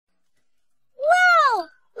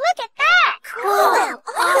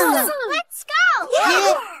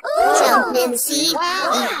in the sea.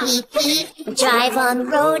 Beep, beep, beep. We drive on the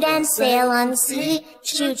road and sail on the sea.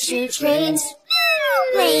 Choo choo trains.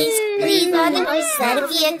 Planes, these are the noises that a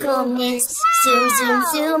vehicle makes. Zoom, zoom,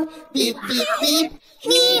 zoom. Beep, beep, beep.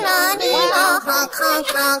 Nina, Nina, honk, honk,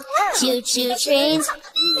 honk. Choo choo trains.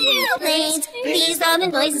 Planes, these are the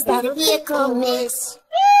noises that a vehicle makes.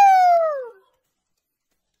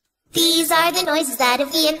 These are the noises that a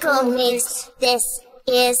vehicle makes. This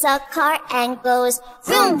is a car and goes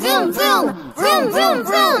vroom, vroom, vroom, vroom, vroom,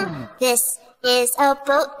 vroom. This is a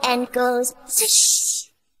boat and goes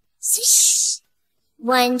swish, swish.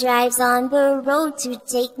 One drives on the road to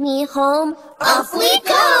take me home. Off we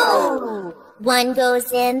go! One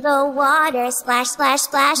goes in the water, splash, splash,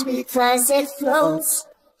 splash, because it floats.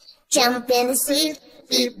 Jump in the sea,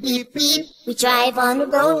 beep, beep, beep. We drive on the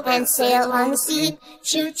road and sail on the sea.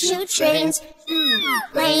 Choo choo trains,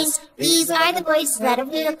 planes. These are the voices that a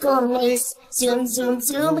vehicle makes. Zoom, zoom,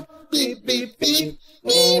 zoom, beep, beep, beep.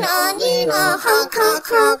 Nina, Nina, honk, honk,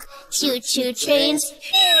 honk. Choo choo trains,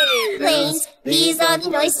 planes. These are the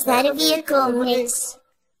noises that a vehicle makes.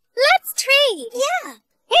 Let's trade. Yeah.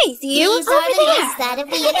 Hey, you These are the noises that a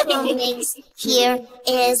vehicle makes. Here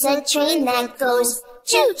is a train that goes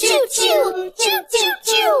choo choo choo, choo choo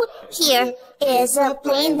choo. Here is a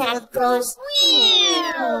plane that goes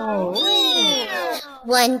whew, whew.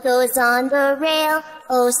 One goes on the rail,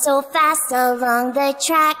 oh so fast along the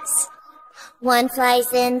tracks. One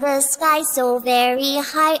flies in the sky so very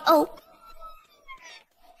high, oh.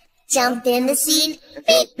 Jump in the sea,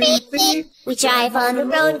 beep, beep, beep. We drive on the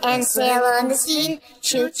road and sail on the sea.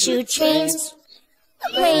 Choo choo trains,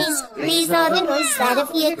 planes. These are the noises that a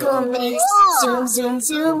vehicle makes. Zoom, zoom,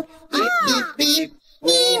 zoom, beep, beep, beep.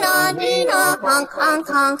 Nina, Nina, honk, honk,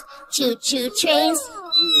 honk. Choo choo trains,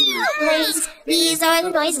 planes. These are the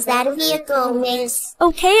noises that a vehicle makes.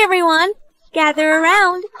 Okay, everyone, gather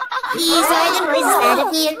around. These are the noises that a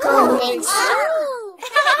vehicle makes.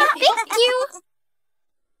 Thank you.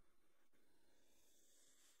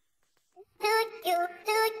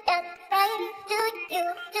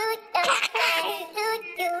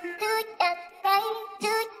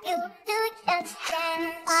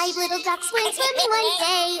 Five little ducks went swimming one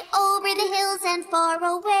day over the hills and far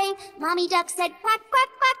away. Mommy duck said quack, quack,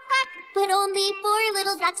 quack, quack, but only 4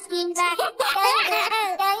 little ducks came back. 4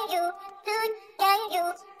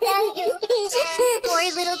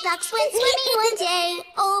 little ducks went swimming one day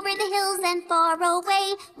over the hills and far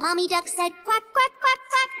away. Mommy duck said quack, quack, quack,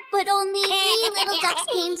 quack, but only 3 little ducks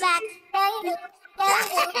came back. 3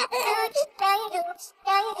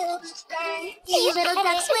 little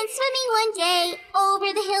ducks went swimming one day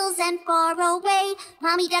over the hills and far away.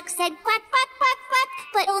 Mommy duck said quack, quack, quack, quack,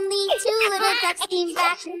 but only 2 little ducks came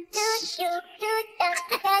back. 2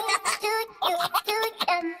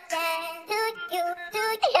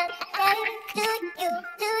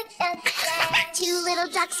 little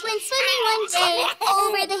ducks went swimming one day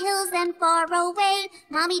over the hills and far away.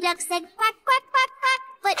 Mommy duck said quack, quack, quack, quack,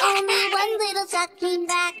 but only 1 little duck came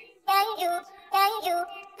back.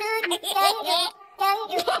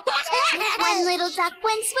 1 little duck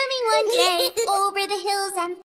went swimming one day over the hills and